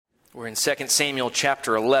We're in 2 Samuel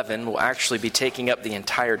chapter 11. We'll actually be taking up the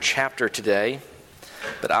entire chapter today,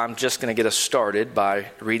 but I'm just going to get us started by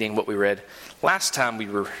reading what we read last time we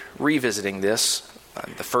were revisiting this,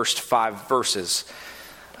 the first 5 verses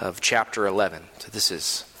of chapter 11. So this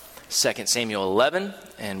is 2 Samuel 11,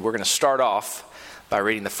 and we're going to start off by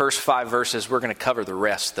reading the first 5 verses. We're going to cover the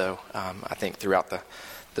rest, though, I think, throughout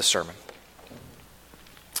the sermon.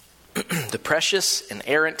 The precious,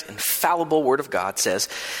 inerrant, infallible Word of God says,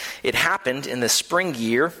 "It happened in the spring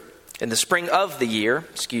of the year,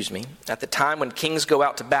 at the time when kings go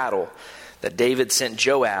out to battle, that David sent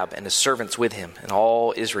Joab and his servants with him and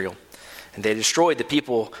all Israel. And they destroyed the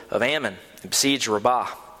people of Ammon and besieged Rabbah.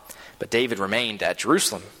 But David remained at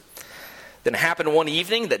Jerusalem. Then it happened one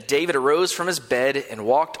evening that David arose from his bed and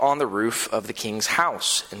walked on the roof of the king's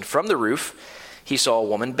house. And from the roof he saw a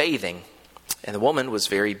woman bathing. And the woman was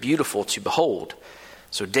very beautiful to behold.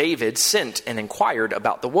 So David sent and inquired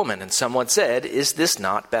about the woman. And someone said, 'Is this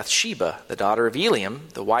not Bathsheba, the daughter of Eliam,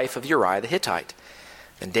 the wife of Uriah the Hittite?'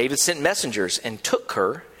 Then David sent messengers and took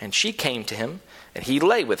her, and she came to him, and he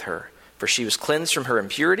lay with her. For she was cleansed from her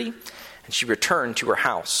impurity, and she returned to her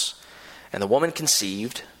house. And the woman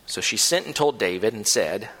conceived, so she sent and told David and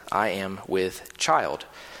said, 'I am with child.'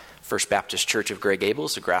 First Baptist Church of Grey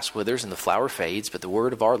Gables, the grass withers and the flower fades, but the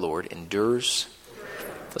word of our Lord endures."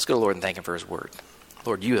 Let's go to the Lord and thank him for his word.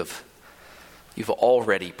 Lord, you've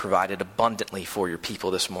already provided abundantly for your people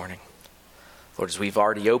this morning. Lord, as we've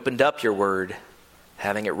already opened up your word,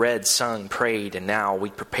 having it read, sung, prayed, and now we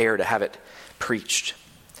prepare to have it preached.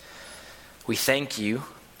 We thank you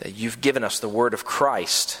that you've given us the word of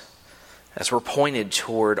Christ as we're pointed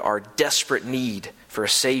toward our desperate need for a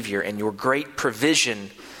Savior and your great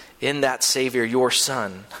provision in that Savior, your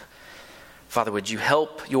Son. Father, would you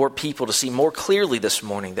help your people to see more clearly this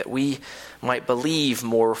morning, that we might believe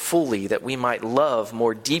more fully, that we might love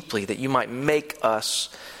more deeply, that you might make us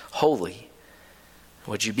holy.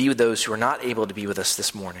 Would you be with those who are not able to be with us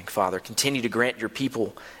this morning, Father? Continue to grant your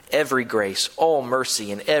people every grace, all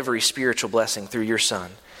mercy, and every spiritual blessing through your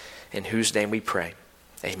Son, in whose name we pray.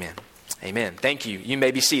 Amen. Amen. Thank you. You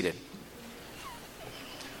may be seated.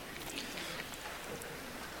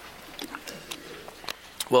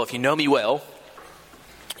 Well, if you know me well,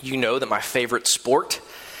 you know that my favorite sport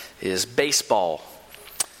is baseball.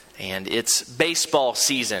 And it's baseball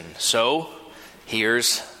season. So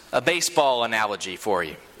here's a baseball analogy for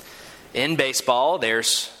you. In baseball,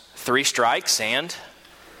 there's 3 strikes and...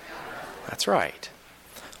 That's right.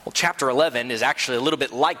 Well, chapter 11 is actually a little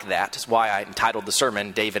bit like that. That's why I entitled the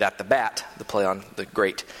sermon, David at the Bat, the play on the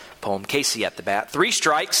great poem, Casey at the Bat. 3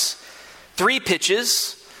 strikes, 3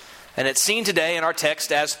 pitches... And it's seen today in our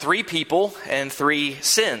text as 3 people and 3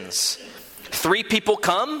 sins. 3 people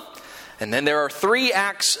come, and then there are 3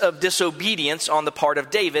 acts of disobedience on the part of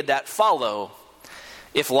David that follow.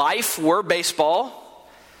 If life were baseball,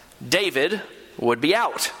 David would be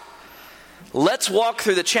out. Let's walk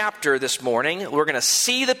through the chapter this morning. We're going to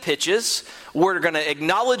see the pitches. We're going to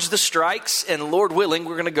acknowledge the strikes. And Lord willing,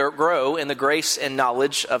 we're going to grow in the grace and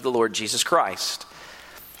knowledge of the Lord Jesus Christ.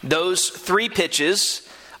 Those 3 pitches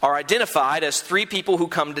are identified as 3 people who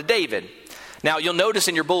come to David. Now, you'll notice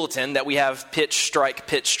in your bulletin that we have pitch, strike,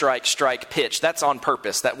 strike, pitch. That's on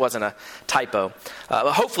purpose. That wasn't a typo.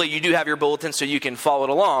 Hopefully, you do have your bulletin so you can follow it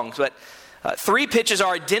along. But 3 pitches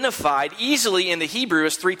are identified easily in the Hebrew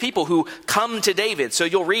as 3 people who come to David. So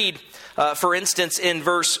you'll read, for instance, in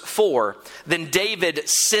verse 4, "Then David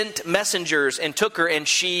sent messengers and took her, and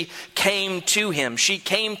she came to him." She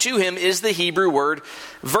came to him is the Hebrew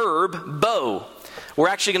verb bow. We're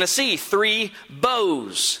actually going to see 3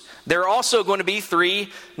 bows. There are also going to be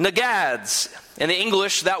 3 nagads. In the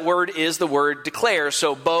English, that word is the word declare.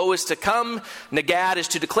 So bow is to come, nagad is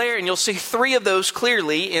to declare, and you'll see 3 of those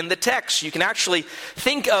clearly in the text. You can actually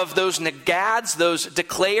think of those nagads, those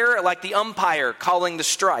declare, like the umpire calling the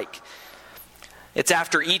strike. It's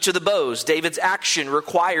after each of the bows. David's action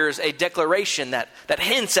requires a declaration that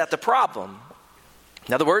hints at the problem.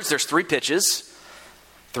 In other words, there's 3 pitches,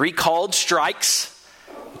 3 called strikes.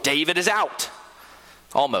 David is out.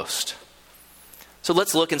 Almost. So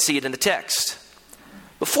let's look and see it in the text.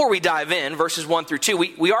 Before we dive in, verses 1 through 2,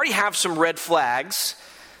 we already have some red flags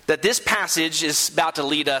that this passage is about to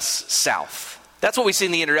lead us south. That's what we see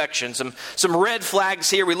in the introduction. Some red flags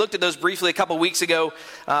here. We looked at those briefly a couple weeks ago,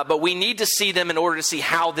 but we need to see them in order to see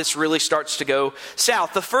how this really starts to go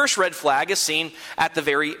south. The first red flag is seen at the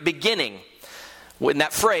very beginning. In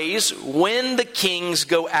that phrase, when the kings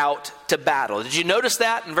go out to battle. Did you notice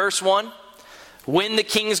that in verse 1? When the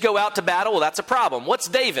kings go out to battle, well, that's a problem. What's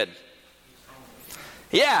David?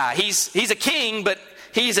 Yeah, he's a king, but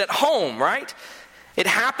he's at home, right? It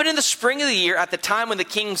happened in the spring of the year at the time when the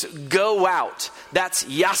kings go out. That's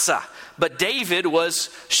yasa. But David was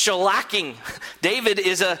shellacking. David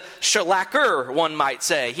is a shellacker, one might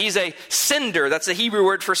say. He's a sender. That's the Hebrew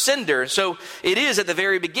word for sender. So it is at the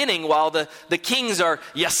very beginning, while the kings are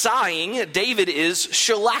yasaing, David is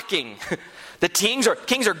shellacking. The kings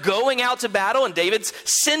are going out to battle, and David's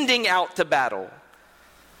sending out to battle.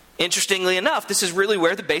 Interestingly enough, this is really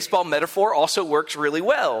where the baseball metaphor also works really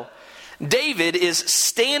well. David is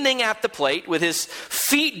standing at the plate with his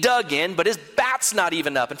feet dug in, but his bat's not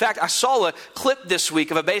even up. In fact, I saw a clip this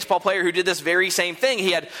week of a baseball player who did this very same thing.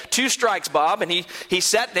 He had 2 strikes, Bob, and he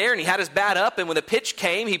sat there and he had his bat up, and when the pitch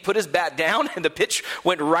came, he put his bat down, and the pitch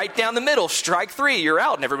went right down the middle. Strike 3, you're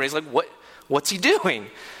out. And everybody's like, what's he doing?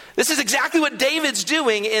 This is exactly what David's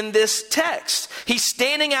doing in this text. He's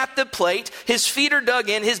standing at the plate, his feet are dug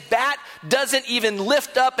in, his bat doesn't even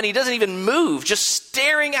lift up, and he doesn't even move, just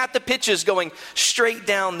staring at the pitches going straight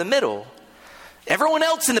down the middle. Everyone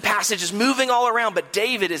else in the passage is moving all around, but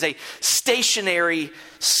David is a stationary,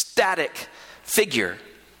 static figure.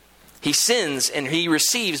 He sins and he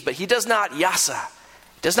receives, but he does not yasa,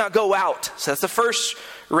 does not go out. So that's the first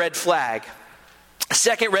red flag.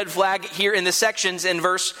 Second red flag here in the sections in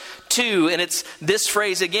verse 2, and it's this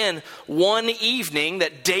phrase again, one evening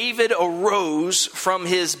that David arose from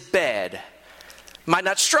his bed. Might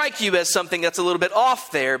not strike you as something that's a little bit off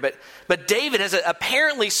there, but David has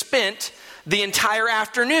apparently spent the entire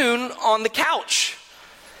afternoon on the couch.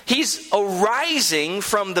 He's arising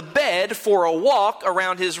from the bed for a walk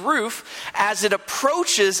around his roof as it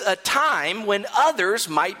approaches a time when others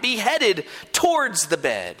might be headed towards the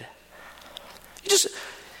bed.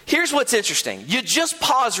 Here's what's interesting. You just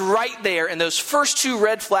pause right there in those first 2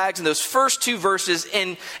 red flags and those first 2 verses,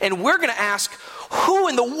 and we're going to ask, who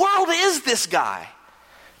in the world is this guy?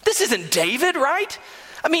 This isn't David, right?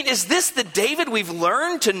 I mean, is this the David we've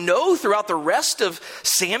learned to know throughout the rest of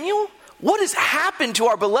Samuel? What has happened to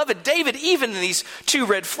our beloved David, even in these 2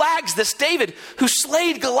 red flags? This David who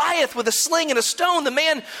slayed Goliath with a sling and a stone, the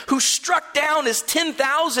man who struck down his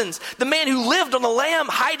 10,000s, the man who lived on a lamb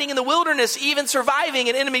hiding in the wilderness, even surviving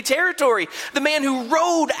in enemy territory, the man who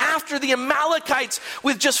rode after the Amalekites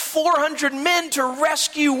with just 400 men to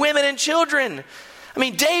rescue women and children. I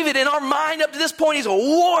mean, David, in our mind up to this point, he's a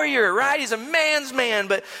warrior, right? He's a man's man,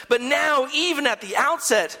 but now, even at the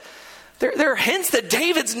outset, there are hints that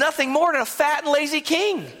David's nothing more than a fat and lazy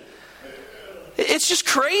king. It's just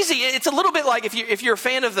crazy. It's a little bit like if you're a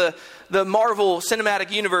fan of the Marvel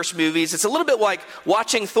Cinematic Universe movies, it's a little bit like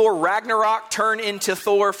watching Thor Ragnarok turn into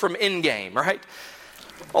Thor from Endgame, right?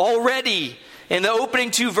 Already in the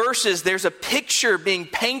opening 2 verses, there's a picture being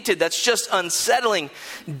painted that's just unsettling.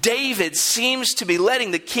 David seems to be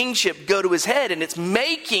letting the kingship go to his head, and it's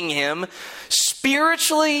making him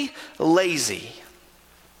spiritually lazy.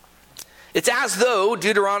 It's as though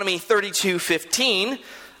Deuteronomy 32:15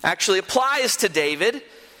 actually applies to David,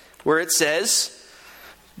 where it says,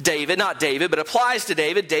 David, not David, but applies to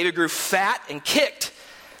David. David grew fat and kicked.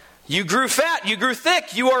 You grew fat, you grew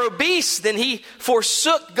thick, you are obese. Then he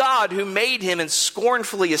forsook God who made him and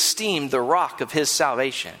scornfully esteemed the rock of his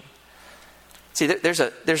salvation. See, there's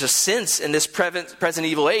a sense in this present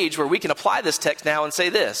evil age where we can apply this text now and say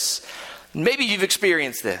this. Maybe you've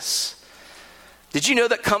experienced this. Did you know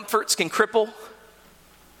that comforts can cripple?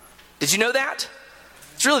 Did you know that?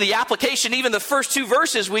 It's really the application, even the first 2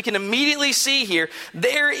 verses, we can immediately see here.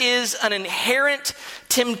 There is an inherent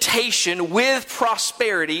temptation with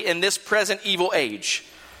prosperity in this present evil age.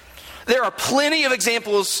 There are plenty of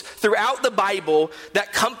examples throughout the Bible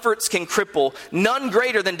that comforts can cripple, none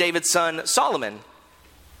greater than David's son Solomon.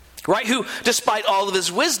 Right? Who, despite all of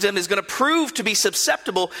his wisdom, is going to prove to be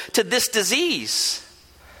susceptible to this disease.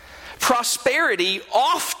 Prosperity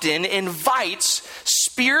often invites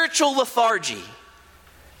spiritual lethargy,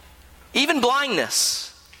 even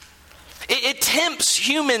blindness. It tempts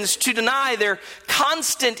humans to deny their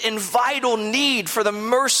constant and vital need for the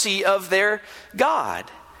mercy of their God.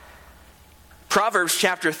 Proverbs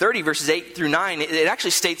chapter 30, verses 8 through 9, it actually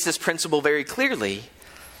states this principle very clearly,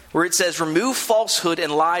 where it says, "Remove falsehood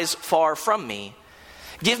and lies far from me.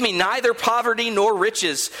 Give me neither poverty nor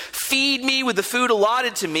riches. Feed me with the food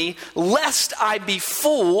allotted to me, lest I be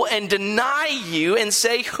full and deny you and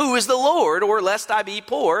say, 'Who is the Lord?' Or lest I be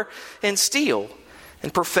poor and steal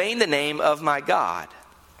and profane the name of my God."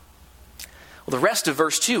 Well, the rest of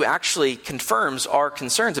verse 2 actually confirms our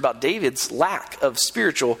concerns about David's lack of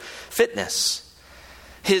spiritual fitness.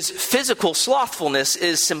 His physical slothfulness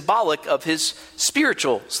is symbolic of his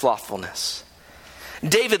spiritual slothfulness.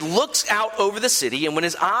 David looks out over the city, and when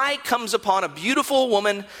his eye comes upon a beautiful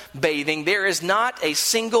woman bathing, there is not a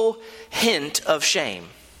single hint of shame.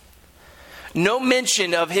 No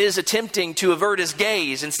mention of his attempting to avert his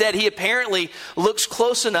gaze. Instead, he apparently looks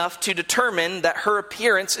close enough to determine that her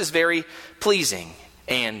appearance is very pleasing.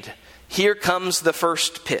 And here comes the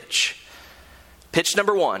first pitch. Pitch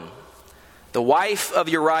number 1. The wife of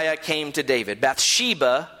Uriah came to David.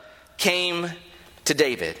 Bathsheba came to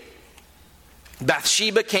David.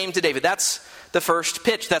 Bathsheba came to David. That's the first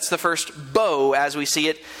pitch. That's the first bow as we see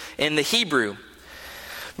it in the Hebrew.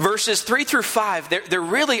 Verses 3 through 5, they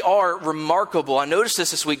really are remarkable. I noticed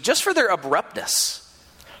this week just for their abruptness.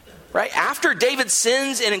 Right? After David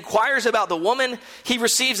sins and inquires about the woman, he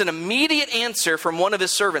receives an immediate answer from one of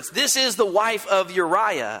his servants. This is the wife of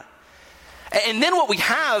Uriah. And then what we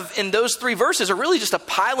have in those 3 verses are really just a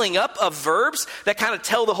piling up of verbs that kind of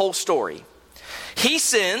tell the whole story. He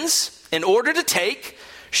sins in order to take,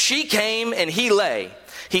 she came and he lay.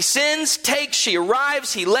 He sins, takes, she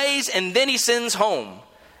arrives, he lays, and then he sends home.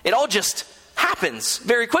 It all just happens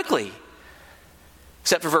very quickly.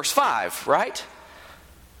 Except for verse 5, right?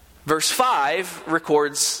 Verse 5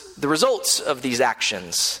 records the results of these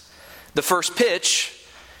actions. The first pitch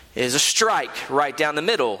is a strike right down the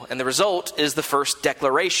middle, and the result is the first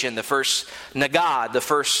declaration, the first nagad, the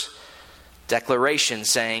first declaration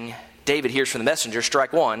saying, David hears from the messenger,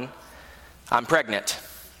 strike 1, I'm pregnant.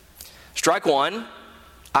 Strike 1,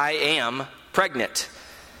 I am pregnant.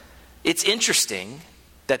 It's interesting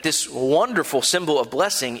that this wonderful symbol of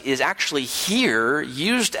blessing is actually here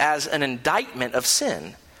used as an indictment of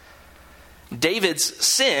sin. David's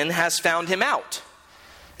sin has found him out.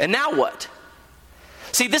 And now what?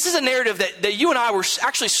 See, this is a narrative that you and I were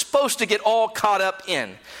actually supposed to get all caught up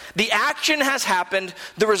in. The action has happened.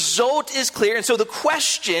 The result is clear. And so the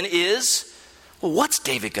question is, well, what's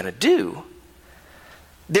David going to do?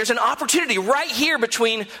 There's an opportunity right here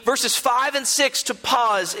between verses 5 and 6 to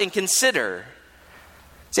pause and consider.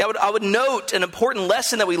 See, I would note an important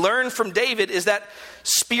lesson that we learn from David is that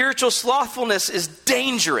spiritual slothfulness is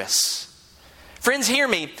dangerous. Friends, hear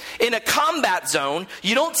me. In a combat zone,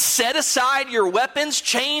 you don't set aside your weapons,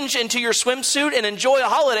 change into your swimsuit, and enjoy a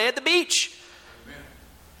holiday at the beach.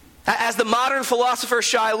 As the modern philosopher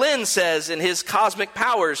Shai Linne says in his Cosmic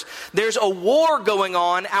Powers, there's a war going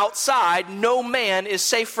on outside no man is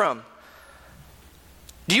safe from.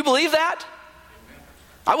 Do you believe that?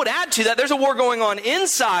 I would add to that, there's a war going on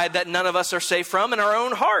inside that none of us are safe from in our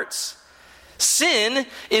own hearts. Sin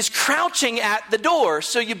is crouching at the door,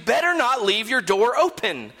 so you better not leave your door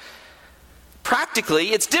open. Practically,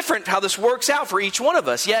 it's different how this works out for each one of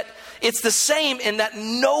us, yet it's the same in that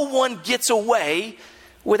no one gets away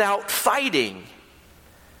without fighting.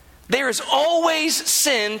 There is always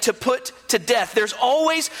sin to put to death. There's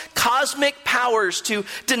always cosmic powers to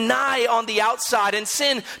deny on the outside and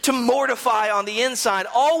sin to mortify on the inside.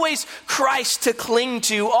 Always Christ to cling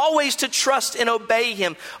to. Always to trust and obey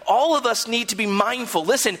Him. All of us need to be mindful.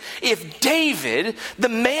 Listen, if David, the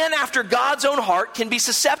man after God's own heart, can be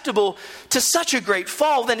susceptible to such a great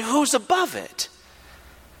fall, then who's above it?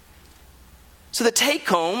 So the take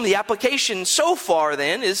home, the application so far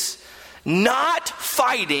then is not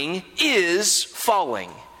fighting is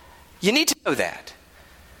falling. You need to know that.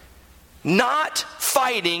 Not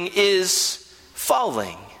fighting is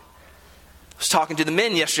falling. I was talking to the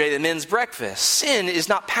men yesterday at the men's breakfast. Sin is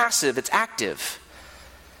not passive, it's active.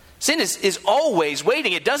 Sin is always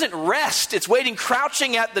waiting. It doesn't rest. It's waiting,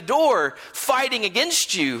 crouching at the door, fighting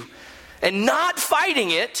against you. And not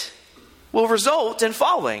fighting it will result in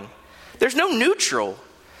falling. There's no neutral.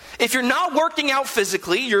 If you're not working out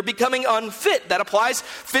physically, you're becoming unfit. That applies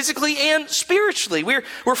physically and spiritually.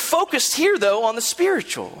 We're focused here, though, on the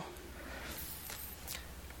spiritual.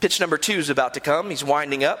 Pitch number 2 is about to come. He's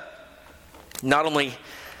winding up. Not only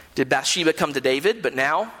did Bathsheba come to David, but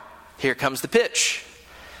now here comes the pitch.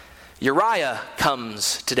 Uriah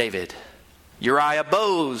comes to David. Uriah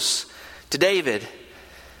bows to David.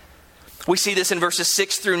 We see this in verses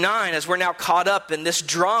 6 through 9 as we're now caught up in this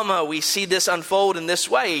drama. We see this unfold in this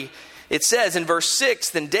way. It says in verse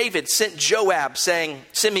 6, then David sent Joab saying,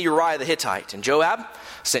 send me Uriah the Hittite. And Joab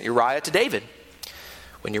sent Uriah to David.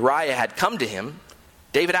 When Uriah had come to him,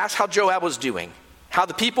 David asked how Joab was doing, how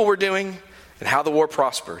the people were doing, and how the war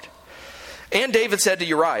prospered. And David said to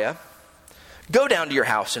Uriah, go down to your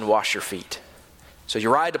house and wash your feet. So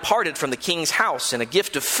Uriah departed from the king's house, and a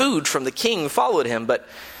gift of food from the king followed him. But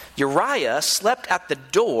Uriah slept at the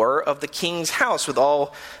door of the king's house with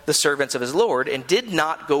all the servants of his lord and did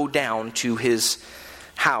not go down to his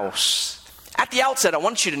house. At the outset, I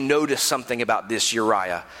want you to notice something about this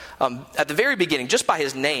Uriah. At the very beginning, just by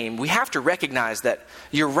his name, we have to recognize that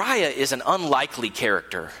Uriah is an unlikely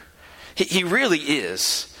character. He really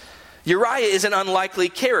is. Uriah is an unlikely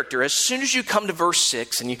character. As soon as you come to verse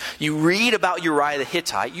 6 and you read about Uriah the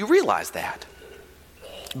Hittite, you realize that.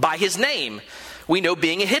 By his name, we know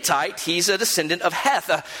being a Hittite, he's a descendant of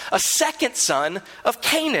Heth, a second son of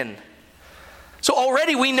Canaan. So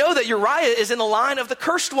already we know that Uriah is in the line of the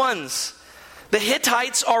cursed ones. The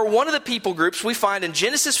Hittites are one of the people groups we find in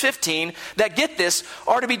Genesis 15 that, get this,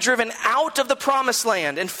 are to be driven out of the promised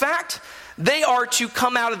land. In fact, they are to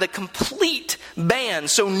come out of the complete ban,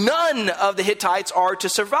 so none of the Hittites are to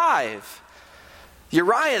survive.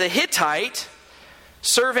 Uriah the Hittite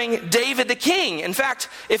serving David the king. In fact,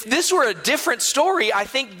 if this were a different story, I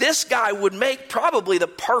think this guy would make probably the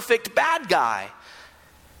perfect bad guy.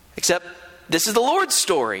 Except this is the Lord's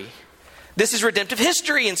story. This is redemptive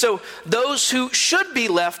history. And so those who should be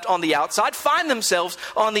left on the outside find themselves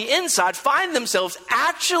on the inside, find themselves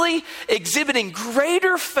actually exhibiting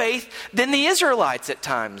greater faith than the Israelites at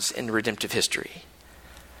times in redemptive history.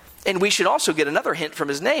 And we should also get another hint from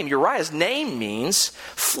his name. Uriah's name means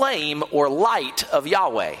flame or light of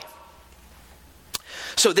Yahweh.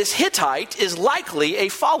 So this Hittite is likely a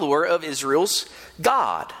follower of Israel's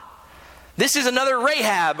God. This is another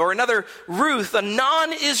Rahab or another Ruth, a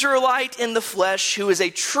non-Israelite in the flesh who is a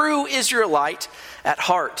true Israelite at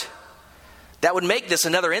heart. That would make this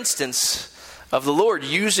another instance of the Lord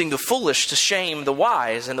using the foolish to shame the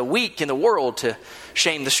wise and the weak in the world to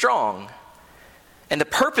shame the strong. And the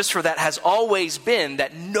purpose for that has always been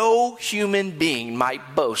that no human being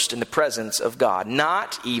might boast in the presence of God,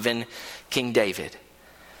 not even King David.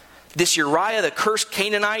 This Uriah, the cursed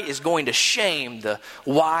Canaanite, is going to shame the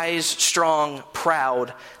wise, strong,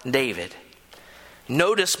 proud David.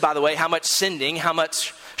 Notice, by the way, how much sending, how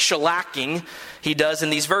much shellacking he does in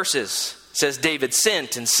these verses. It says David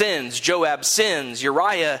sent and sins, Joab sins.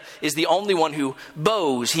 Uriah is the only one who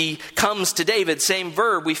bows. He comes to David, same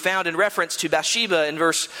verb we found in reference to Bathsheba in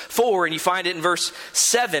verse 4, and you find it in verse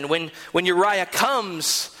 7. When Uriah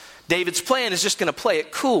comes, David's plan is just going to play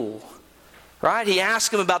it cool. Right? He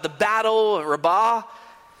asks him about the battle at Rabbah,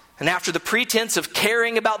 and after the pretense of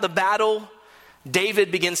caring about the battle,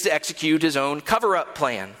 David begins to execute his own cover-up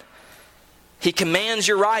plan. He commands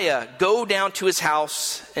Uriah, go down to his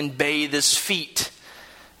house and bathe his feet,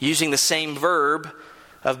 using the same verb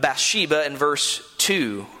of Bathsheba in verse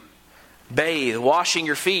 2. Bathe, washing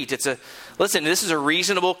your feet. Listen, this is a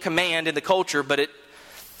reasonable command in the culture, but it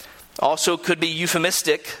also could be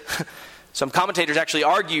euphemistic. Some commentators actually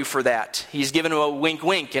argue for that. He's given him a wink,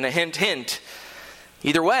 wink and a hint, hint.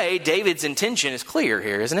 Either way, David's intention is clear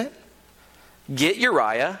here, isn't it? Get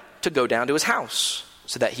Uriah to go down to his house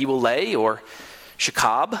so that he will lay or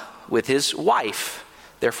shakab with his wife,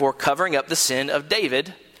 therefore covering up the sin of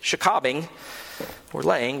David, shakabbing or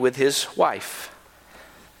laying with his wife.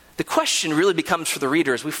 The question really becomes for the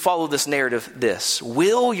reader as we follow this narrative this: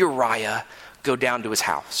 will Uriah go down to his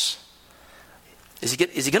house? Is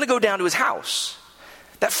he going to go down to his house?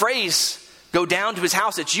 That phrase, go down to his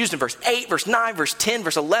house, it's used in verse 8, verse 9, verse 10,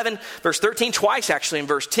 verse 11, verse 13, twice actually in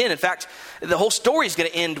verse 10. In fact, the whole story is going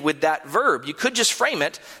to end with that verb. You could just frame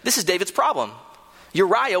it, this is David's problem.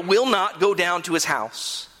 Uriah will not go down to his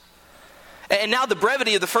house. And now the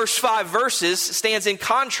brevity of the first 5 verses stands in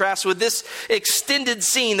contrast with this extended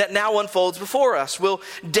scene that now unfolds before us. Will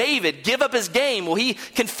David give up his game? Will he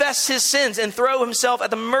confess his sins and throw himself at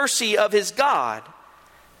the mercy of his God?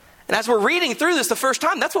 And as we're reading through this the first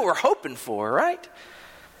time, that's what we're hoping for, right?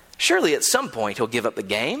 Surely at some point he'll give up the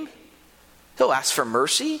game. He'll ask for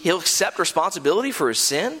mercy. He'll accept responsibility for his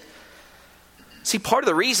sin. See, part of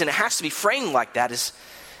the reason it has to be framed like that is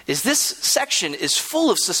this section is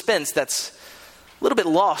full of suspense that's a little bit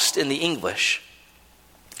lost in the English.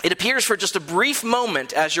 It appears for just a brief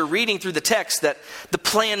moment as you're reading through the text that the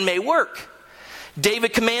plan may work.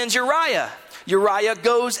 David commands Uriah. Uriah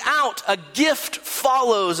goes out. A gift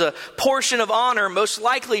follows, a portion of honor, most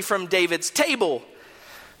likely from David's table.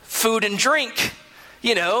 Food and drink,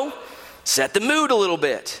 set the mood a little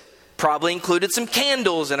bit. Probably included some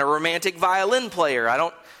candles and a romantic violin player. I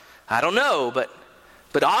don't know,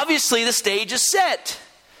 but obviously the stage is set.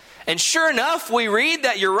 And sure enough, we read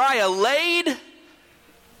that Uriah laid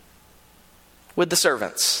with the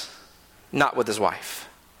servants, not with his wife.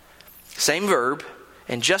 Same verb.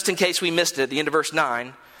 And just in case we missed it at the end of verse 9,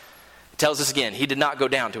 it tells us again, he did not go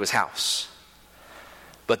down to his house.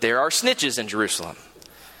 But there are snitches in Jerusalem.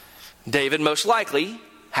 David most likely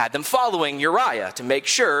had them following Uriah to make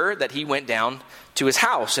sure that he went down to his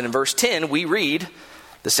house. And in verse 10, we read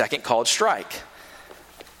the second called strike.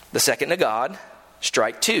 The second to God.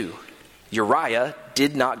 Strike two. Uriah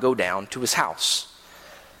did not go down to his house.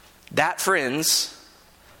 That, friends,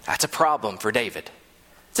 that's a problem for David.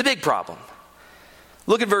 It's a big problem.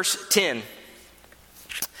 Look at verse 10. It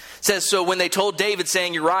says, so when they told David,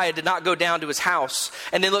 saying Uriah did not go down to his house.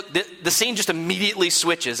 And then look, the scene just immediately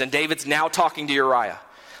switches, and David's now talking to Uriah.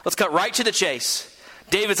 Let's cut right to the chase.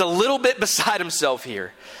 David's a little bit beside himself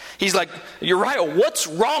here. He's like, Uriah, what's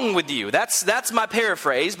wrong with you? That's my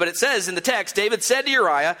paraphrase, but it says in the text, David said to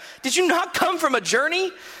Uriah, did you not come from a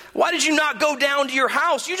journey? Why did you not go down to your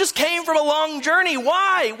house? You just came from a long journey.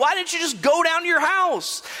 Why? Why didn't you just go down to your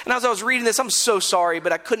house? And as I was reading this, I'm so sorry,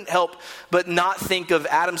 but I couldn't help but not think of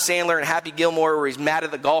Adam Sandler and Happy Gilmore where he's mad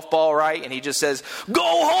at the golf ball, right? And he just says, go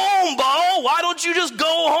home, ball. Why don't you just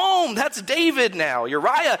go home? That's David now.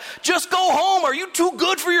 Uriah, just go home. Are you too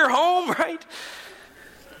good for your home, right?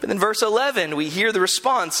 But in verse 11, we hear the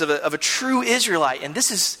response of a true Israelite. And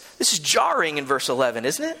this is jarring in verse 11,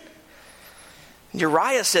 isn't it?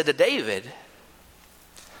 Uriah said to David,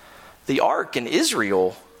 the ark and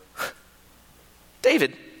Israel,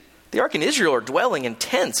 David, the ark and Israel are dwelling in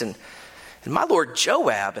tents, and my lord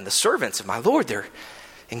Joab and the servants of my lord, they're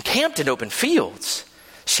encamped in open fields.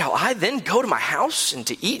 Shall I then go to my house and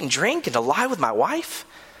to eat and drink and to lie with my wife?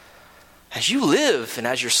 As you live and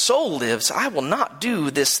as your soul lives, I will not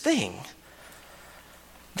do this thing.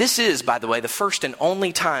 This is, by the way, the first and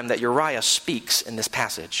only time that Uriah speaks in this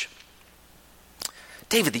passage.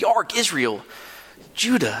 David, the ark, Israel,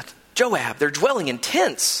 Judah, Joab, they're dwelling in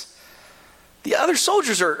tents. The other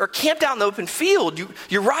soldiers are camped out in the open field.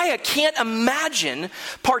 Uriah can't imagine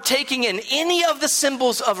partaking in any of the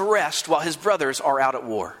symbols of rest while his brothers are out at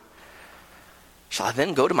war. Shall I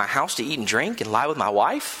then go to my house to eat and drink and lie with my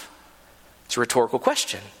wife? It's a rhetorical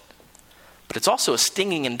question. But it's also a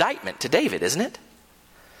stinging indictment to David, isn't it?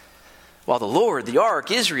 While the Lord, the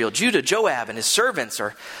ark, Israel, Judah, Joab, and his servants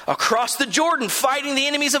are across the Jordan fighting the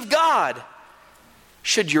enemies of God,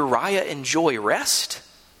 should Uriah enjoy rest?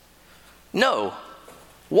 No.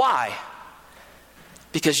 Why?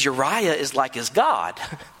 Because Uriah is like his God.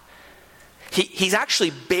 He's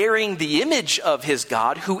actually bearing the image of his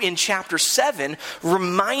God, who in chapter 7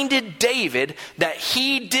 reminded David that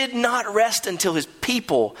he did not rest until his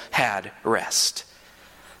people had rest.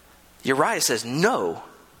 Uriah says, no.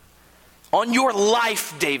 On your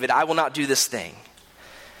life, David, I will not do this thing.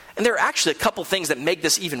 And there are actually a couple things that make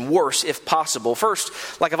this even worse, if possible.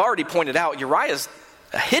 First, like I've already pointed out, Uriah's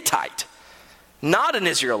a Hittite, not an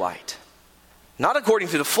Israelite. Not according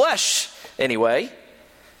to the flesh, anyway.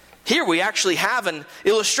 Here we actually have an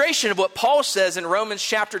illustration of what Paul says in Romans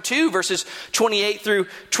chapter 2, verses 28 through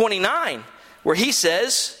 29, where he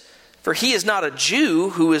says, for he is not a Jew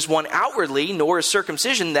who is one outwardly, nor is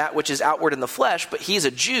circumcision that which is outward in the flesh, but he is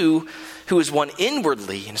a Jew who is one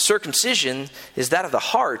inwardly. And circumcision is that of the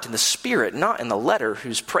heart and the spirit, not in the letter,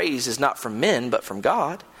 whose praise is not from men, but from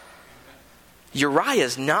God. Uriah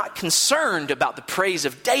is not concerned about the praise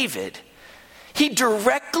of David. He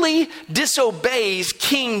directly disobeys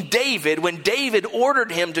King David when David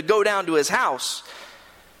ordered him to go down to his house.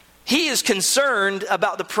 He is concerned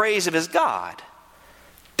about the praise of his God.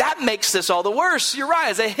 That makes this all the worse. Uriah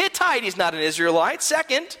is a Hittite. He's not an Israelite.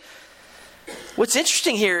 Second, what's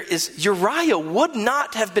interesting here is Uriah would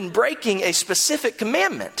not have been breaking a specific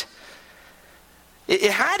commandment.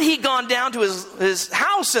 Had he gone down to his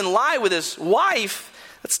house and lie with his wife,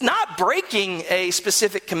 that's not breaking a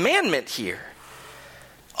specific commandment here.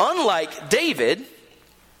 Unlike David,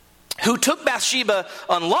 who took Bathsheba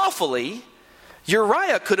unlawfully,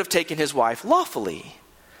 Uriah could have taken his wife lawfully.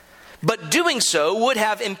 But doing so would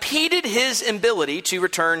have impeded his ability to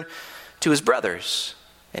return to his brothers.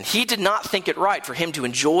 And he did not think it right for him to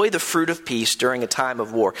enjoy the fruit of peace during a time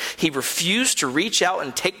of war. He refused to reach out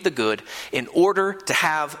and take the good in order to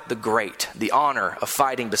have the great, the honor of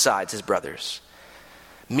fighting besides his brothers.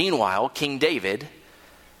 Meanwhile, King David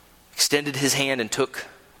extended his hand and took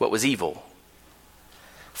what was evil.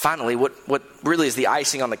 Finally, what really is the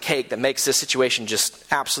icing on the cake that makes this situation just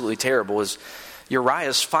absolutely terrible is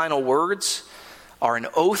Uriah's final words are an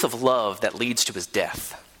oath of love that leads to his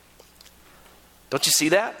death. Don't you see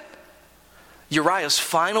that? Uriah's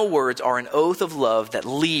final words are an oath of love that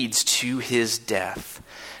leads to his death.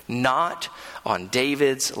 Not on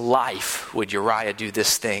David's life would Uriah do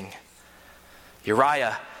this thing.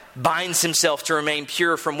 Uriah binds himself to remain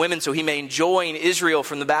pure from women so he may enjoin Israel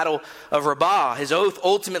from the battle of Rabbah. His oath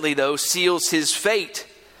ultimately, though, seals his fate.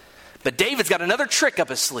 But David's got another trick up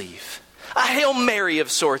his sleeve. A Hail Mary of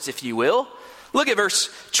sorts, if you will. Look at verse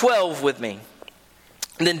 12 with me.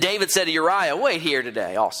 And then David said to Uriah, wait here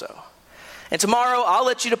today also. And tomorrow I'll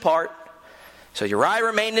let you depart. So Uriah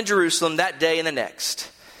remained in Jerusalem that day and the next.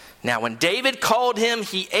 Now when David called him,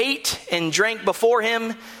 he ate and drank before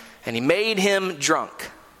him, and he made him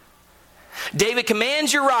drunk. David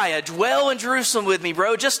commands Uriah, dwell in Jerusalem with me,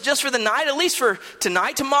 bro, just for the night, at least for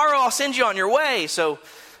tonight. Tomorrow I'll send you on your way. So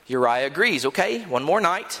Uriah agrees, okay, one more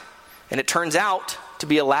night. And it turns out to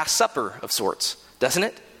be a last supper of sorts, doesn't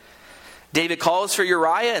it? David calls for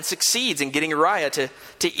Uriah and succeeds in getting Uriah to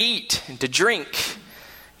eat and to drink,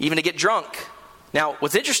 even to get drunk. Now,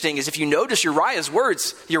 what's interesting is if you notice Uriah's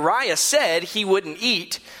words, Uriah said he wouldn't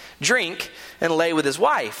eat, drink, and lay with his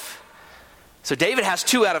wife. So David has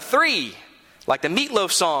 2 out of 3. Like the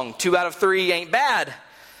Meatloaf song, 2 out of 3 ain't bad.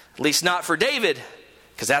 At least not for David,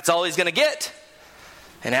 because that's all he's going to get.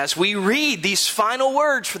 And as we read these final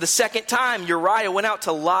words for the second time, Uriah went out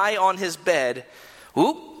to lie on his bed.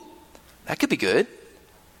 Ooh, that could be good.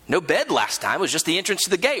 No bed last time. It was just the entrance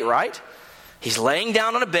to the gate, right? He's laying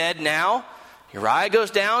down on a bed now. Uriah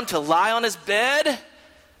goes down to lie on his bed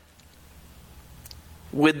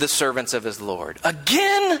with the servants of his Lord.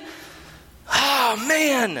 Again? Oh,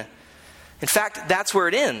 man. In fact, that's where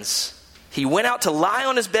it ends. He went out to lie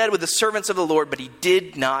on his bed with the servants of the Lord, but he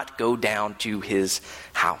did not go down to his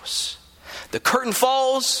house. The curtain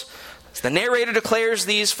falls. The narrator declares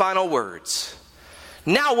these final words.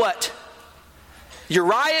 Now what?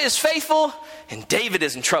 Uriah is faithful and David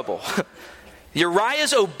is in trouble.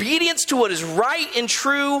 Uriah's obedience to what is right and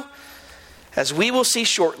true, as we will see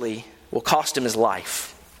shortly, will cost him his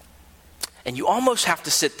life. And you almost have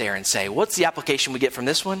to sit there and say, what's the application we get from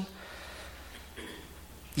this one?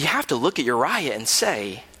 You have to look at Uriah and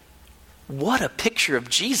say, what a picture of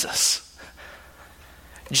Jesus.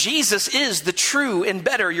 Jesus is the true and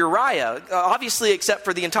better Uriah, obviously except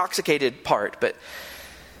for the intoxicated part, but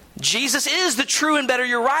Jesus is the true and better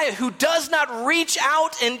Uriah who does not reach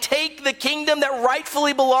out and take the kingdom that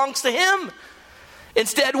rightfully belongs to him.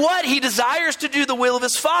 Instead, what? He desires to do the will of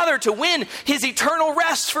his Father, to win his eternal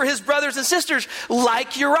rest for his brothers and sisters,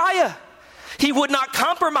 like Uriah. He would not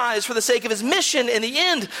compromise for the sake of his mission in the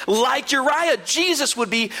end. Like Uriah, Jesus would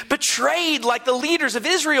be betrayed like the leaders of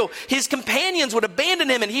Israel. His companions would abandon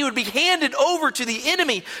him and he would be handed over to the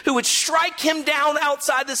enemy who would strike him down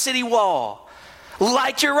outside the city wall.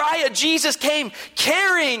 Like Uriah, Jesus came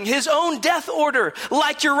carrying his own death order.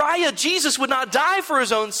 Like Uriah, Jesus would not die for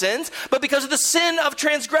his own sins, but because of the sin of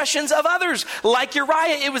transgressions of others. Like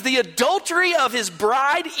Uriah, it was the adultery of his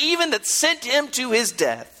bride even that sent him to his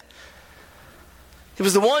death. It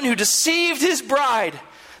was the one who deceived his bride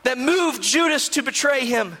that moved Judas to betray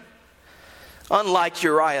him. Unlike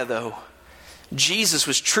Uriah, though, Jesus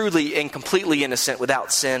was truly and completely innocent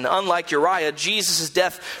without sin. Unlike Uriah, Jesus'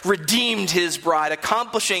 death redeemed his bride,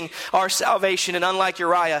 accomplishing our salvation. And unlike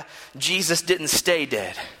Uriah, Jesus didn't stay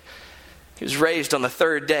dead. He was raised on the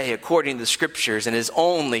 3rd day according to the Scriptures and is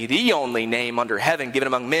the only name under heaven given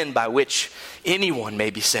among men by which anyone may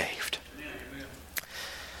be saved.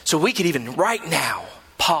 So we could even right now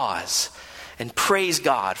pause and praise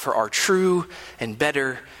God for our true and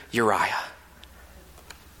better Uriah.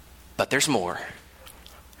 But there's more.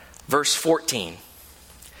 Verse 14.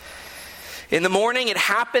 In the morning it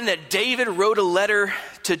happened that David wrote a letter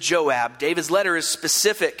to Joab. David's letter is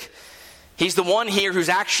specific. He's the one here who's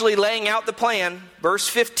actually laying out the plan. Verse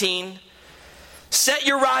 15. Set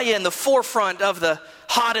Uriah in the forefront of the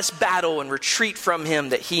hottest battle and retreat from him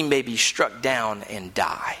that he may be struck down and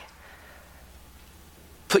die.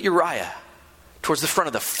 Put Uriah towards the front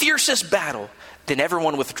of the fiercest battle, then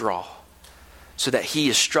everyone withdraw, so that he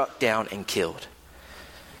is struck down and killed.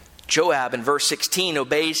 Joab in verse 16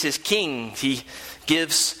 obeys his king. He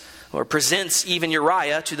gives or presents even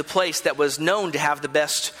Uriah to the place that was known to have the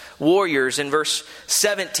best warriors. In verse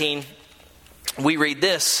 17, we read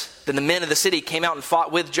this. Then the men of the city came out and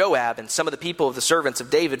fought with Joab, and some of the people of the servants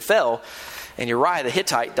of David fell, and Uriah the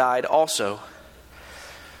Hittite died also.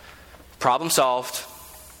 Problem solved.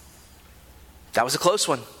 That was a close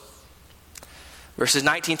one. Verses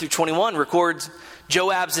 19 through 21 records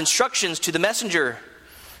Joab's instructions to the messenger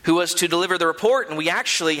who was to deliver the report. And we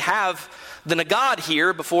actually have the nagad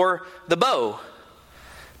here before the bow.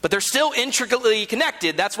 But they're still intricately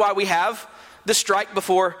connected. That's why we have the strike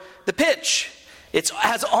before the pitch. It's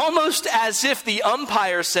almost as if the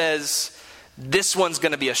umpire says, this one's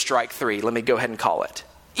going to be a strike 3. Let me go ahead and call it.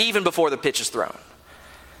 Even before the pitch is thrown.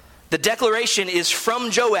 The declaration is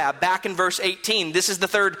from Joab back in verse 18. This is the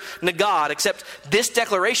third nagad, except this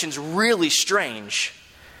declaration's really strange.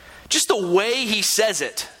 Just the way he says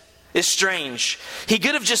it is strange. He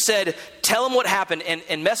could have just said, tell him what happened,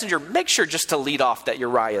 and messenger, make sure just to lead off that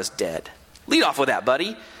Uriah's dead. Lead off with that,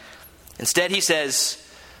 buddy. Instead, he says,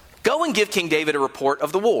 go and give King David a report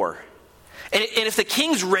of the war. And if the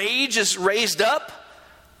king's rage is raised up,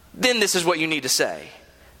 then this is what you need to say.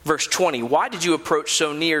 Verse 20, why did you approach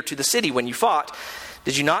so near to the city when you fought?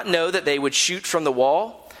 Did you not know that they would shoot from the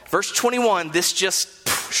wall? Verse 21, this just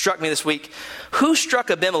struck me this week. Who struck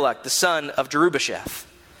Abimelech, the son of Jerubbesheth?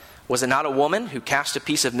 Was it not a woman who cast a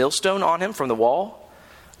piece of millstone on him from the wall?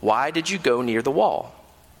 Why did you go near the wall?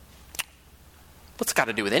 What's it got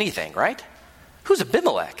to do with anything, right? Who's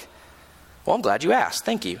Abimelech? Well, I'm glad you asked.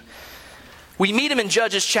 Thank you. We meet him in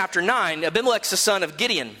Judges chapter 9. Abimelech's the son of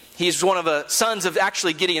Gideon. He's one of the sons of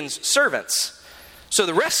actually Gideon's servants. So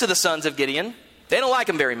the rest of the sons of Gideon, they don't like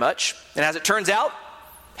him very much. And as it turns out,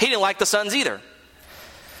 he didn't like the sons either.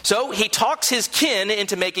 So he talks his kin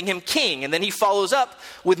into making him king. And then he follows up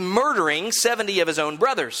with murdering 70 of his own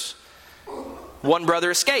brothers. One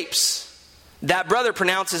brother escapes. That brother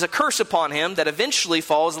pronounces a curse upon him that eventually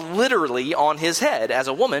falls literally on his head as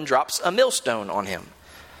a woman drops a millstone on him.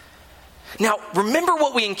 Now, remember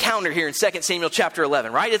what we encounter here in 2 Samuel chapter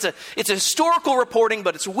 11, right? It's a historical reporting,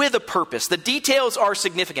 but it's with a purpose. The details are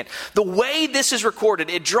significant. The way this is recorded,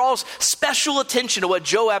 it draws special attention to what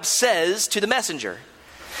Joab says to the messenger.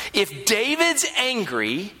 If David's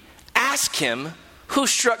angry, ask him who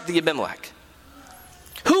struck the Abimelech.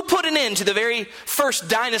 Who put an end to the very first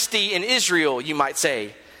dynasty in Israel, you might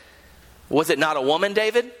say? Was it not a woman,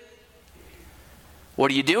 David?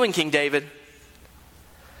 What are you doing, King David?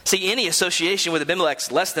 See, any association with Abimelech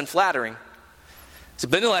is less than flattering. So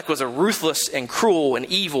Abimelech was a ruthless and cruel and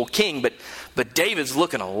evil king, but David's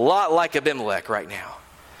looking a lot like Abimelech right now.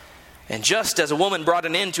 And just as a woman brought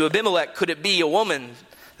an end to Abimelech, could it be a woman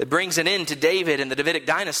that brings an end to David and the Davidic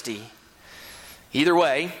dynasty? Either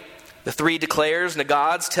way, the three declares and the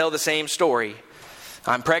gods tell the same story.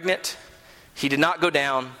 I'm pregnant. He did not go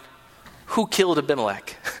down. Who killed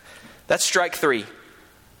Abimelech? That's strike three.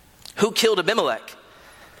 Who killed Abimelech?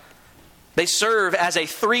 They serve as a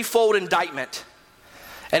threefold indictment.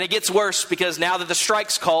 And it gets worse because now that the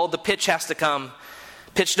strike's called, the pitch has to come.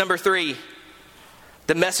 Pitch number 3.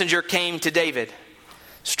 The messenger came to David.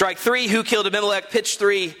 Strike 3, who killed Abimelech? Pitch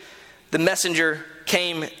 3, the messenger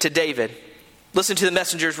came to David. Listen to the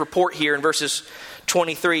messenger's report here in verses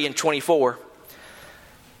 23 and 24.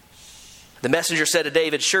 The messenger said to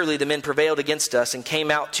David, surely the men prevailed against us and came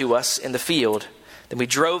out to us in the field. Then we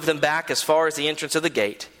drove them back as far as the entrance of the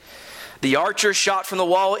gate. The archers shot from the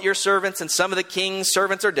wall at your servants, and some of the king's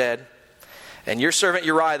servants are dead. And your servant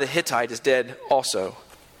Uriah the Hittite is dead also.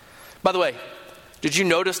 By the way, did you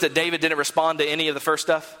notice that David didn't respond to any of the first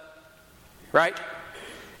stuff? Right?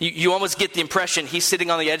 You almost get the impression he's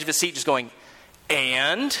sitting on the edge of his seat just going,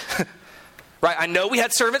 and? Right? I know we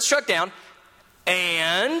had servants struck down.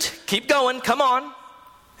 And? Keep going. Come on.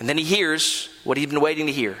 And then he hears what he'd been waiting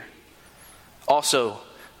to hear. Also,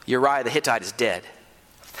 Uriah the Hittite is dead.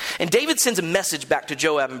 And David sends a message back to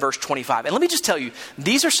Joab in verse 25. And let me just tell you,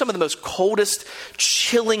 these are some of the most coldest,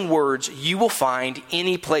 chilling words you will find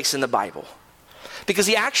any place in the Bible. Because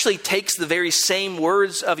he actually takes the very same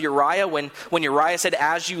words of Uriah when Uriah said,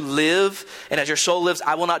 as you live and as your soul lives,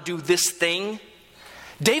 I will not do this thing.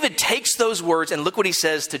 David takes those words and look what he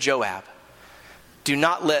says to Joab. Do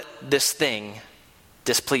not let this thing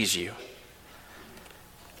displease you.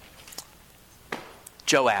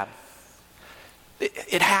 Joab.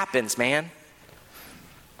 It happens, man.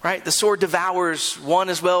 Right? The sword devours one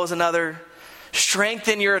as well as another.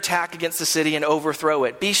 Strengthen your attack against the city and overthrow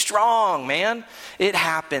it. Be strong, man. It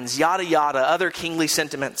happens. Yada, yada. Other kingly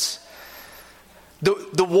sentiments.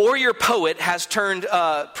 The warrior poet has turned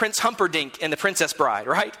Prince Humperdinck in The Princess Bride,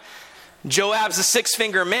 right? Joab's a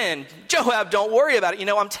six-finger man. Joab, don't worry about it. You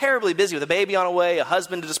know, I'm terribly busy with a baby on the way, a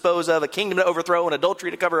husband to dispose of, a kingdom to overthrow, and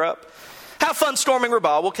adultery to cover up. Have fun storming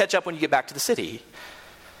Rabbah. We'll catch up when you get back to the city.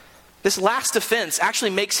 This last offense actually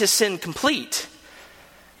makes his sin complete.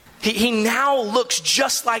 He now looks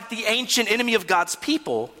just like the ancient enemy of God's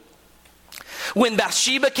people. When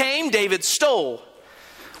Bathsheba came, David stole.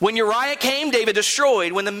 When Uriah came, David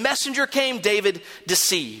destroyed. When the messenger came, David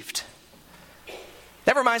deceived.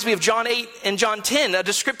 That reminds me of John 8 and John 10, a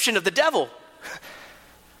description of the devil.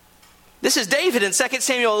 This is David in 2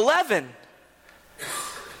 Samuel 11.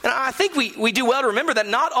 And I think we do well to remember that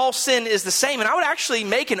not all sin is the same. And I would actually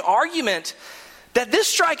make an argument that this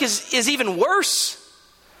strike is even worse.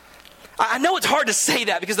 I know it's hard to say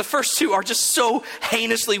that because the first two are just so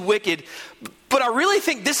heinously wicked. But I really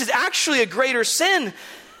think this is actually a greater sin.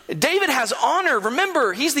 David has honor.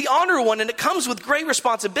 Remember, he's the honor one, and it comes with great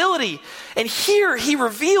responsibility. And here he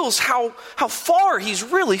reveals how far he's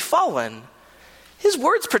really fallen. His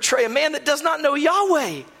words portray a man that does not know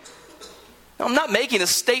Yahweh. Now, I'm not making a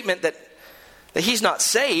statement that he's not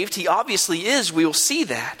saved. He obviously is. We will see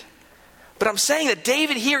that. But I'm saying that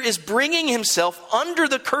David here is bringing himself under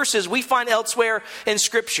the curses we find elsewhere in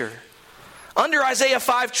Scripture. Under Isaiah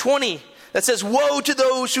 5:20, that says, "Woe to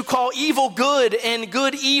those who call evil good and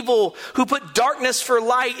good evil, who put darkness for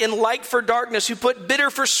light and light for darkness, who put bitter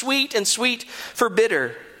for sweet and sweet for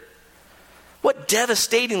bitter." What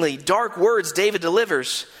devastatingly dark words David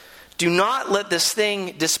delivers. Do not let this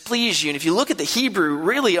thing displease you. And if you look at the Hebrew,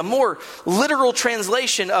 really a more literal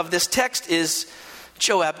translation of this text is,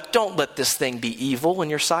 Joab, don't let this thing be evil in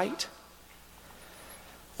your sight.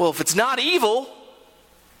 Well, if it's not evil,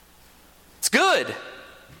 it's good.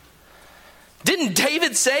 Didn't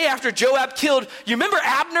David say after Joab killed, you remember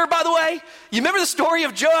Abner, by the way? You remember the story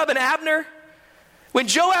of Joab and Abner? When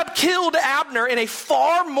Joab killed Abner in a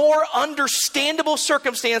far more understandable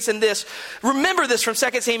circumstance than this, remember this from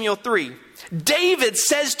 2 Samuel 3. David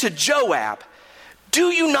says to Joab, "Do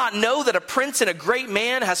you not know that a prince and a great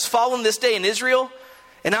man has fallen this day in Israel?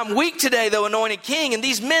 And I'm weak today, though anointed king, and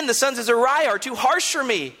these men, the sons of Zeruiah, are too harsh for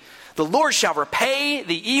me. The Lord shall repay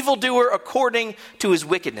the evildoer according to his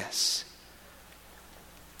wickedness."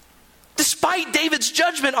 Despite David's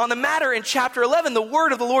judgment on the matter in chapter 11, the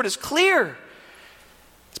word of the Lord is clear.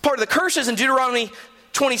 It's part of the curses in Deuteronomy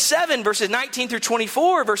 27, verses 19 through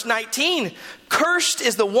 24. Verse 19, "Cursed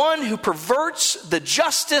is the one who perverts the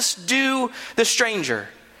justice due the stranger."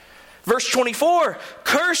 Verse 24,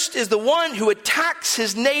 "Cursed is the one who attacks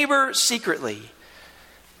his neighbor secretly."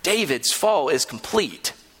 David's fall is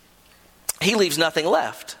complete. He leaves nothing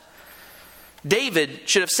left. David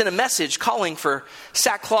should have sent a message calling for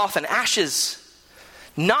sackcloth and ashes,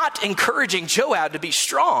 not encouraging Joab to be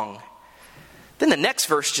strong. Then the next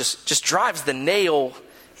verse just drives the nail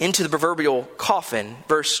into the proverbial coffin.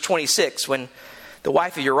 Verse 26, when the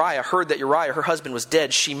wife of Uriah heard that Uriah, her husband, was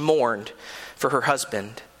dead, she mourned for her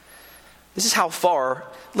husband. This is how far,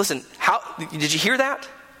 listen, did you hear that?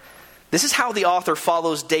 This is how the author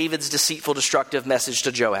follows David's deceitful, destructive message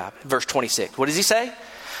to Joab. Verse 26, what does he say?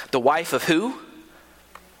 The wife of who?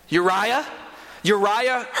 Uriah.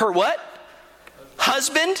 Uriah, her what?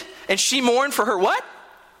 Husband. And she mourned for her what?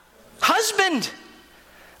 Husband.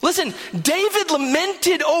 Listen, David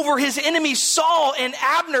lamented over his enemy Saul and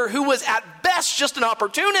Abner, who was at best just an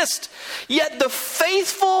opportunist. Yet the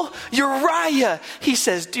faithful Uriah, he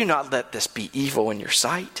says, do not let this be evil in your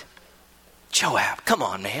sight. Joab, come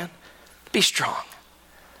on, man. Be strong.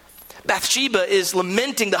 Bathsheba is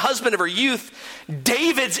lamenting the husband of her youth.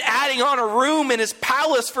 David's adding on a room in his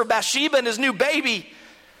palace for Bathsheba and his new baby.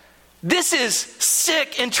 This is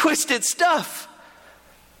sick and twisted stuff.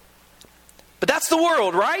 But that's the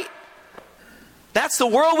world, right? That's the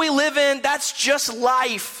world we live in. That's just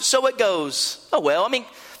life. So it goes. Oh, well, I mean,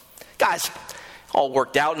 guys, all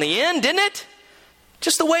worked out in the end, didn't it?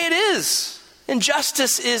 Just the way it is.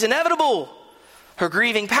 Injustice is inevitable. Her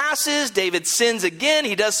grieving passes. David sins again.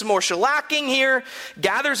 He does some more shellacking here.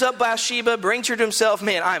 Gathers up Bathsheba, brings her to himself.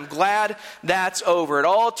 Man, I'm glad that's over. It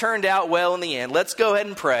all turned out well in the end. Let's go ahead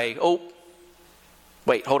and pray. Oh,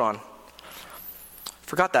 wait, hold on.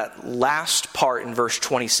 Forgot that last part in verse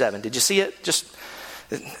 27. Did you see it? Just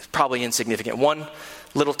probably insignificant. One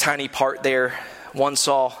little tiny part there. One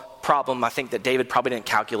saw problem. I think that David probably didn't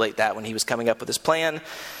calculate that when he was coming up with his plan.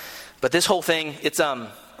 But this whole thing, it's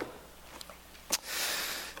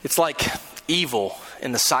like evil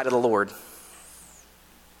in the sight of the Lord.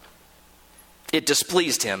 It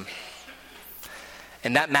displeased him.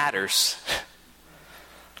 And that matters.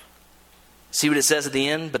 See what it says at the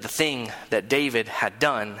end? But the thing that David had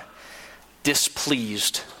done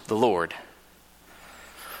displeased the Lord.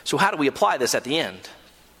 So how do we apply this at the end?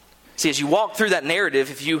 See, as you walk through that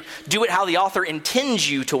narrative, if you do it how the author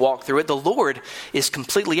intends you to walk through it, the Lord is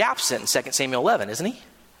completely absent in 2 Samuel 11, isn't he?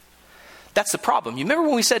 That's the problem. You remember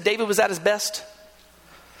when we said David was at his best?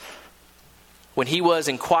 When he was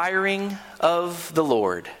inquiring of the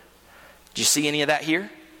Lord. Did you see any of that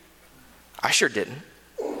here? I sure didn't.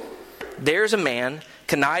 There's a man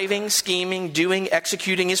conniving, scheming,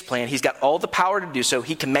 executing his plan. He's got all the power to do so.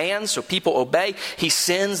 He commands, so people obey. He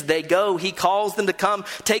sends, they go. He calls them to come,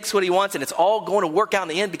 takes what he wants, and it's all going to work out in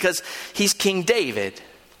the end because he's King David.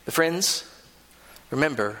 But friends,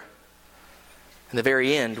 remember, in the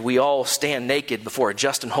very end, we all stand naked before a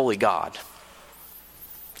just and holy God.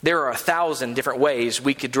 There are 1,000 different ways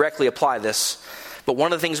we could directly apply this, but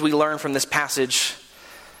one of the things we learn from this passage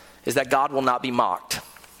is that God will not be mocked.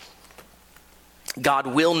 God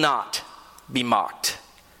will not be mocked.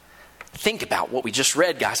 Think about what we just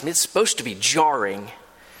read, guys. I mean, it's supposed to be jarring.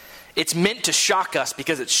 It's meant to shock us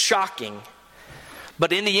because it's shocking.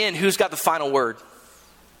 But in the end, who's got the final word?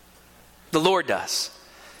 The Lord does.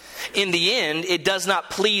 In the end, it does not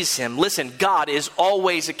please him. Listen, God is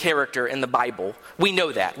always a character in the Bible. We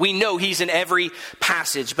know that. We know he's in every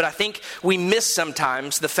passage. But I think we miss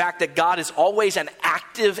sometimes the fact that God is always an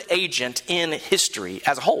active agent in history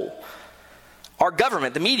as a whole. Our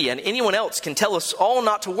government, the media, and anyone else can tell us all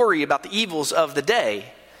not to worry about the evils of the day.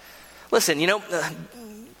 Listen,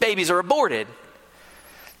 babies are aborted.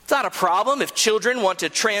 It's not a problem if children want to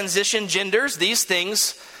transition genders. These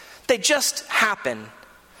things, they just happen.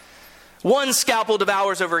 One scalpel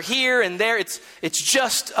devours over here and there. It's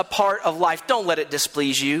just a part of life. Don't let it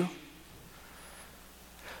displease you.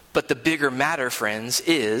 But the bigger matter, friends,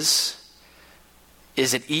 is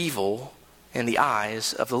it evil in the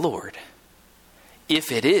eyes of the Lord?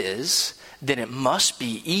 If it is, then it must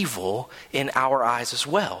be evil in our eyes as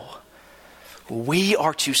well. We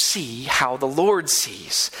are to see how the Lord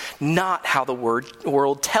sees, not how the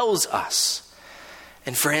world tells us.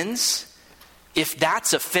 And friends, if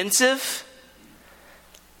that's offensive,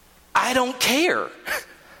 I don't care.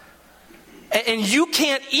 And you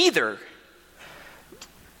can't either.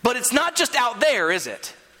 But it's not just out there, is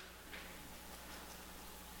it?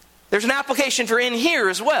 There's an application for in here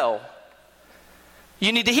as well.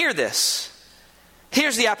 You need to hear this.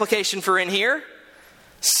 Here's the application for in here.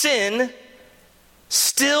 Sin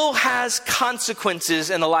still has consequences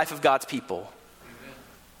in the life of God's people.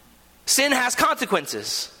 Sin has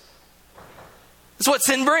consequences. That's what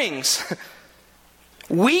sin brings.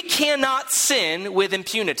 We cannot sin with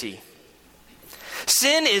impunity.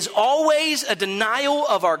 Sin is always a denial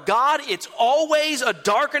of our God. It's always a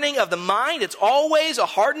darkening of the mind. It's always a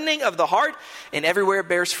hardening of the heart. And everywhere it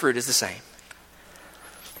bears fruit is the same.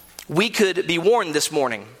 We could be warned this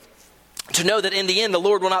morning to know that in the end the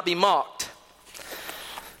Lord will not be mocked.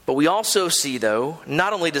 But we also see, though,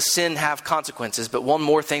 not only does sin have consequences, but one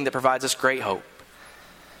more thing that provides us great hope.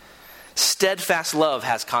 Steadfast love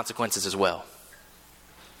has consequences as well.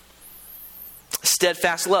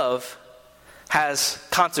 Steadfast love has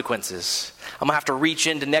consequences. I'm going to have to reach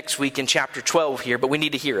into next week in chapter 12 here, but we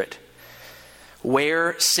need to hear it.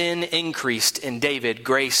 Where sin increased in David,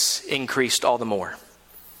 grace increased all the more.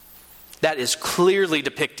 That is clearly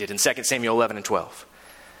depicted in 2 Samuel 11 and 12.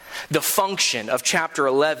 The function of chapter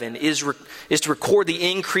 11 is to record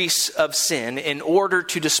the increase of sin in order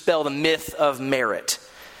to dispel the myth of merit.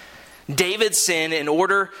 David's sin, in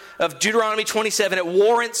order of Deuteronomy 27, it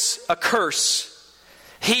warrants a curse.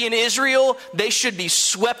 He and Israel, they should be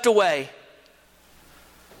swept away.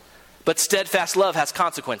 But steadfast love has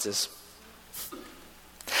consequences.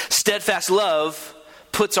 Steadfast love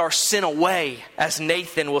puts our sin away, as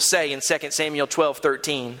Nathan will say in 2 Samuel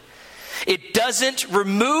 12:13. It doesn't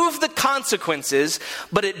remove the consequences,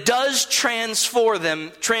 but it does transform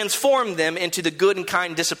them into the good and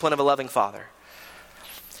kind discipline of a loving Father.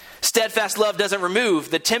 Steadfast love doesn't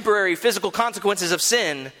remove the temporary physical consequences of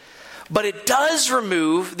sin, but it does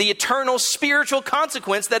remove the eternal spiritual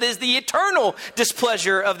consequence that is the eternal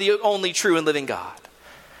displeasure of the only true and living God.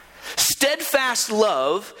 Steadfast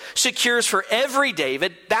love secures for every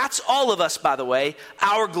David, that's all of us by the way,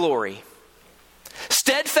 our glory.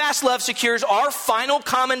 Steadfast love secures our final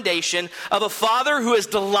commendation of a Father who has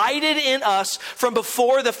delighted in us from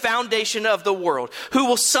before the foundation of the world, who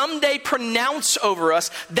will someday pronounce over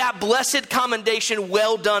us that blessed commendation,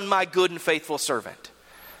 well done, my good and faithful servant.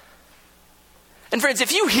 And friends,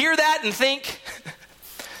 if you hear that and think,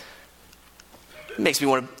 it makes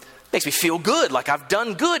me feel good, like I've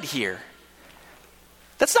done good here.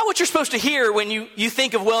 That's not what you're supposed to hear when you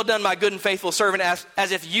think of well done, my good and faithful servant,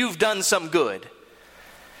 as if you've done some good.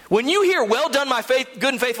 When you hear, well done, my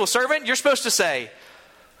good and faithful servant, you're supposed to say,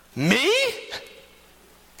 me?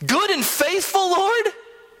 Good and faithful, Lord?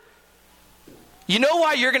 You know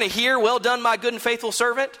why you're going to hear, well done, my good and faithful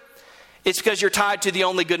servant? It's because you're tied to the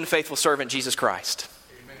only good and faithful servant, Jesus Christ.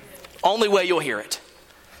 Amen. Only way you'll hear it.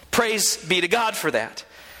 Praise be to God for that.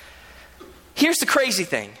 Here's the crazy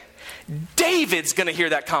thing. David's going to hear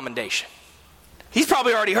that commendation. He's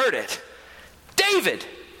probably already heard it. David,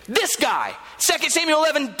 this guy, 2 Samuel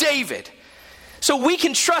 11, David. So we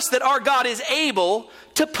can trust that our God is able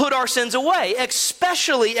to put our sins away,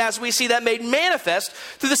 especially as we see that made manifest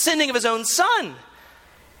through the sending of his own Son.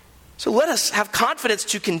 So let us have confidence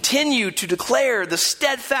to continue to declare the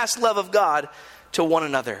steadfast love of God to one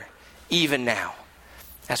another, even now.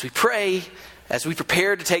 As we pray, as we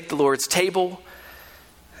prepare to take the Lord's table,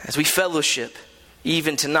 as we fellowship,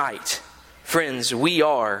 even tonight, friends, we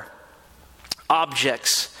are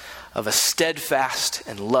objects of a steadfast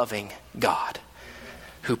and loving God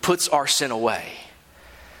who puts our sin away.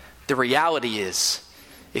 The reality is,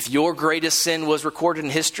 if your greatest sin was recorded in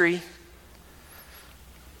history,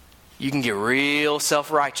 You can get real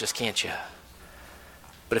self-righteous, can't you?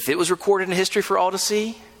 But if it was recorded in history for all to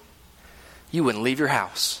see, you wouldn't leave your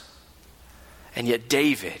house. And yet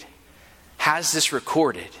David has this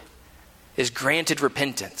recorded, is granted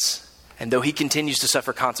repentance, and though he continues to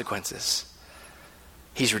suffer consequences,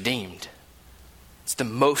 he's redeemed. It's the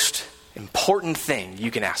most important thing you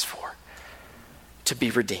can ask for, to be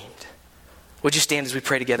redeemed. Would you stand as we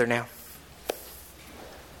pray together now?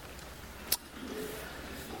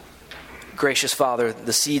 Gracious Father,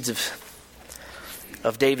 the seeds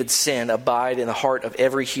of David's sin abide in the heart of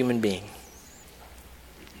every human being.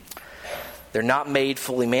 They're not made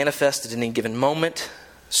fully manifest at any given moment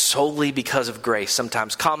solely because of grace,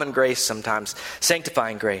 sometimes common grace, sometimes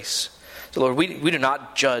sanctifying grace. So Lord, we do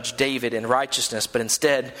not judge David in righteousness, but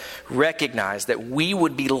instead recognize that we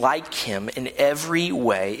would be like him in every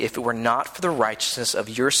way if it were not for the righteousness of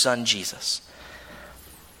your Son, Jesus.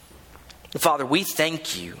 Father, we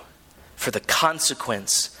thank you for the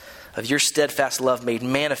consequence of your steadfast love made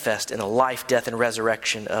manifest in the life, death, and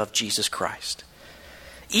resurrection of Jesus Christ.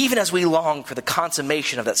 Even as we long for the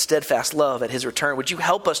consummation of that steadfast love at his return, would you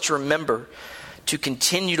help us to remember to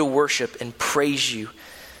continue to worship and praise you?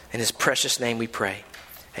 In his precious name we pray.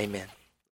 Amen.